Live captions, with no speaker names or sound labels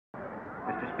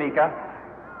Mr. Speaker,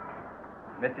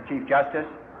 Mr. Chief Justice,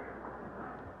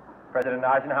 President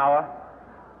Eisenhower,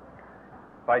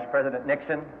 Vice President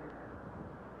Nixon,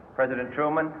 President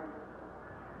Truman,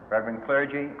 Reverend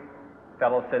clergy,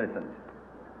 fellow citizens.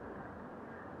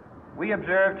 We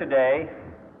observe today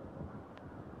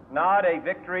not a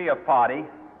victory of party,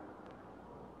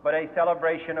 but a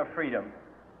celebration of freedom,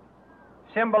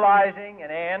 symbolizing an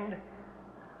end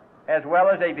as well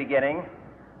as a beginning,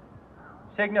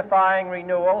 signifying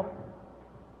renewal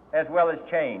as well as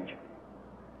change.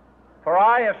 For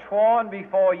I have sworn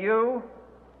before you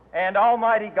and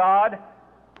Almighty God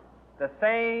the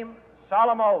same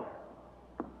solemn oath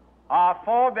our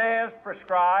forebears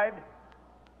prescribed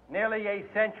nearly a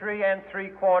century and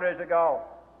 3/4 ago.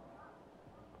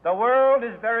 The world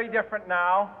is very different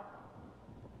now,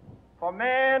 for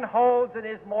man holds in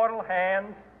his mortal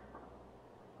hands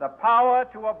the power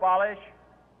to abolish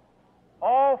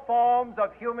all forms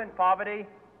of human poverty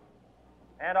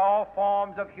and all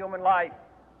forms of human life.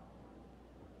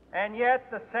 And yet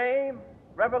the same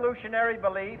revolutionary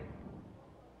beliefs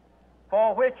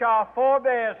for which our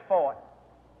forebears fought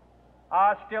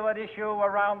are still at issue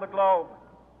around the globe.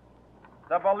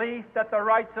 The belief that the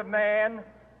rights of man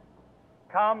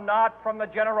come not from the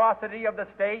generosity of the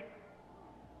state,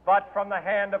 but from the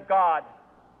hand of God.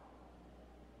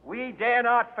 We dare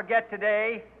not forget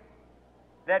today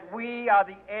that we are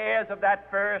the heirs of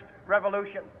that first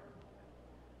revolution.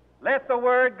 Let the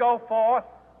word go forth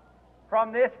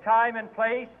from this time and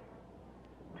place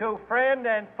to friend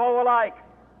and foe alike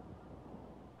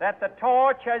that the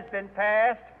torch has been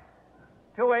passed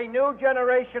to a new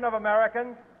generation of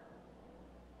Americans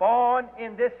born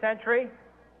in this century,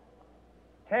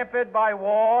 tempered by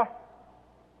war,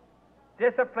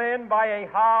 disciplined by a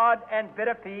hard and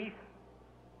bitter peace,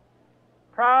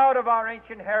 proud of our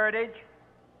ancient heritage,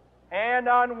 and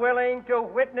unwilling to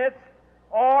witness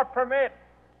or permit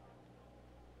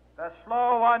the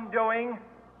slow undoing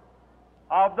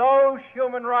of those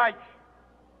human rights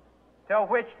to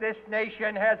which this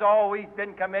nation has always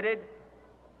been committed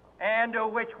and to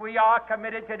which we are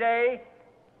committed today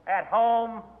at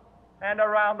home and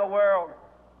around the world.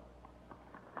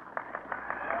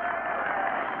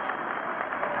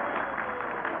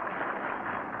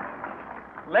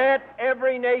 Let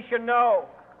every nation know,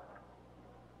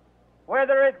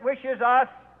 whether it wishes us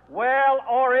well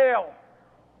or ill,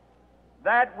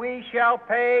 that we shall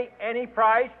pay any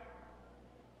price,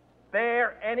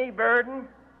 bear any burden,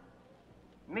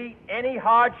 meet any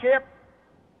hardship,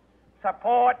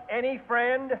 support any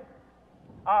friend,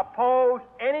 oppose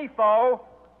any foe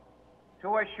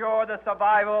to assure the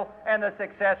survival and the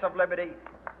success of liberty.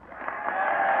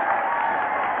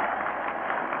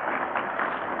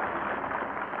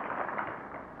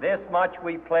 This much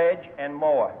we pledge and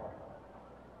more.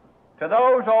 To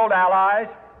those old allies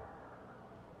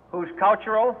whose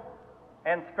cultural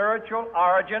and spiritual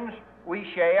origins we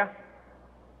share,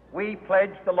 we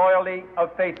pledge the loyalty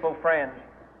of faithful friends.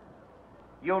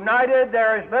 United,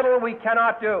 there is little we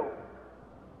cannot do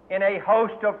in a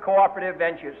host of cooperative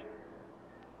ventures.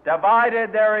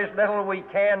 Divided, there is little we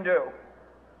can do,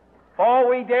 for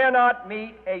we dare not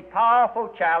meet a powerful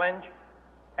challenge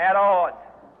at odds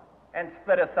and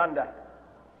split asunder.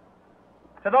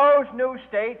 To those new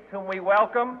states whom we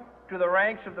welcome to the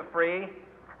ranks of the free,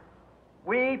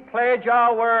 we pledge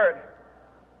our word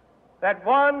that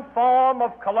one form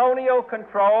of colonial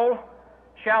control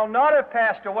shall not have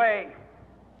passed away,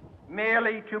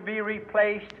 merely to be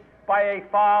replaced by a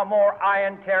far more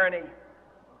iron tyranny.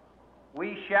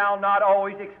 We shall not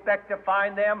always expect to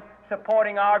find them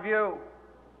supporting our view,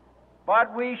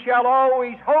 but we shall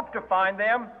always hope to find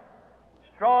them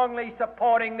strongly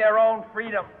supporting their own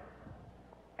freedom,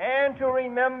 and to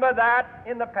remember that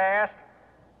in the past,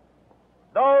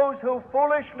 those who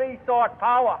foolishly sought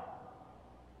power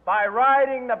by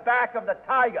riding the back of the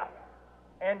tiger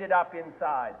ended up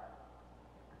inside.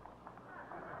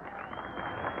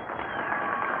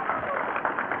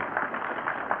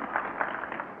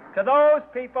 To those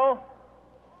people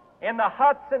in the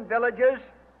huts and villages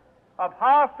of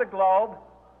half the globe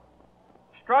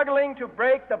struggling to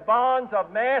break the bonds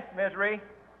of mass misery,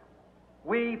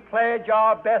 we pledge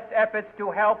our best efforts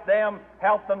to help them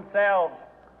help themselves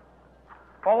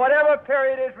for whatever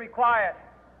period is required,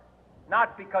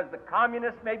 not because the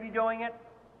communists may be doing it,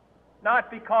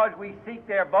 not because we seek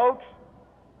their votes,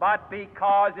 but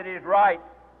because it is right.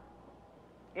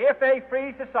 If a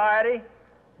free society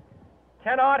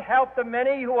cannot help the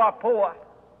many who are poor,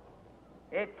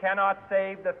 it cannot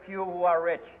save the few who are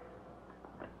rich.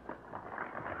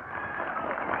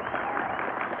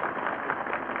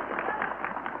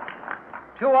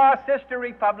 To our sister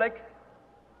republics,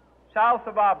 south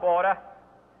of our border,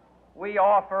 we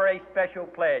offer a special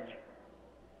pledge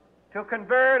to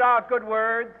convert our good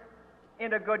words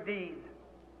into good deeds,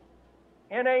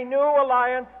 in a new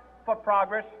alliance for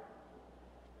progress,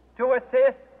 to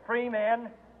assist free men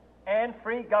and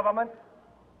free governments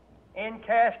in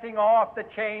casting off the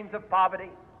chains of poverty.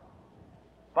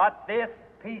 But this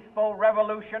peaceful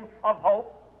revolution of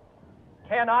hope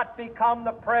cannot become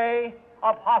the prey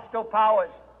of hostile powers.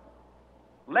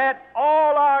 Let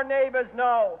all our neighbors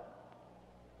know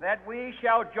that we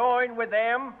shall join with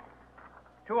them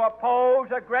to oppose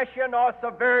aggression or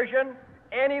subversion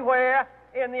anywhere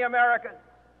in the Americas.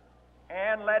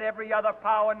 And let every other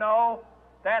power know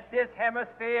that this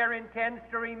hemisphere intends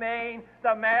to remain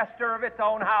the master of its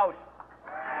own house.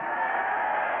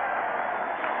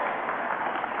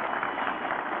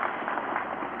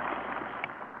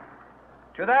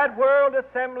 To that World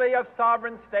Assembly of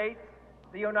Sovereign States,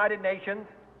 the United Nations,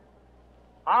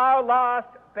 our last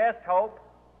best hope,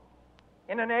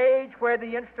 in an age where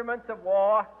the instruments of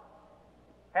war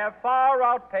have far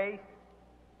outpaced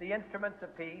the instruments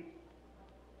of peace,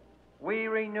 we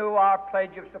renew our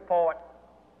pledge of support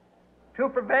to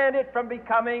prevent it from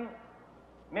becoming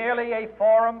merely a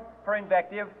forum for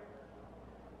invective,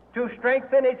 to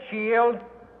strengthen its shield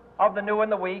of the new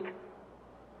and the weak,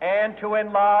 and to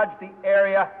enlarge the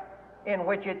area in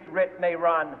which its writ may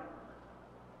run.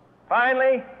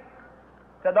 Finally,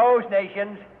 to those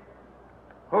nations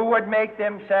who would make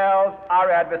themselves our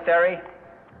adversary,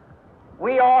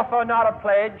 we offer not a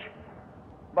pledge,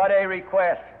 but a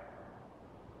request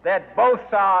that both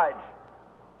sides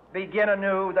begin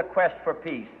anew the quest for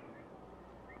peace.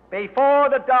 Before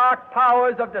the dark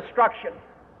powers of destruction,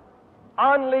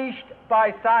 unleashed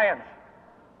by science,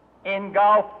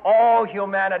 engulf all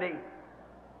humanity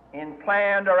in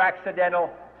planned or accidental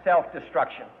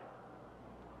self-destruction,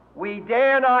 we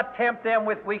dare not tempt them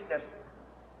with weakness,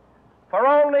 for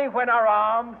only when our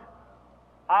arms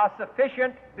are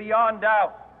sufficient beyond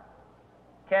doubt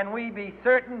can we be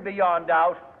certain beyond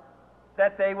doubt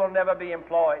that they will never be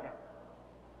employed.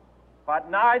 But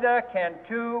neither can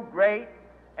two great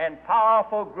and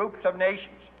powerful groups of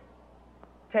nations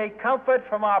take comfort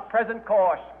from our present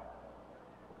course,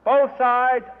 both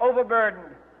sides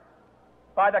overburdened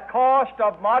by the cost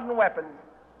of modern weapons,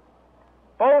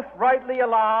 both rightly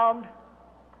alarmed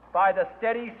by the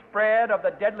steady spread of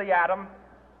the deadly atom,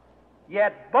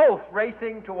 yet both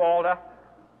racing to alter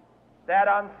that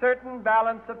uncertain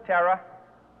balance of terror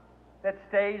that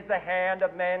stays the hand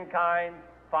of mankind's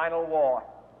final war.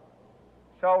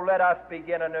 So let us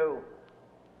begin anew,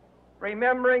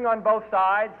 remembering on both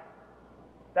sides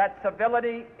that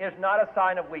civility is not a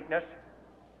sign of weakness,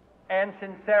 and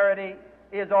sincerity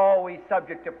is always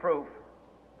subject to proof.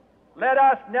 Let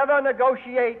us never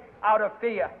negotiate out of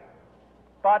fear,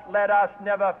 but let us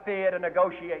never fear to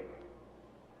negotiate.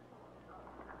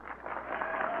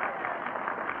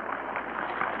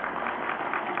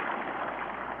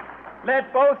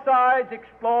 Let both sides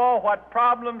explore what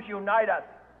problems unite us,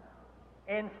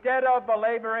 instead of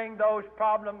belaboring those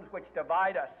problems which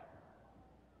divide us.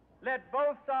 Let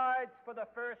both sides, for the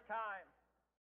first time,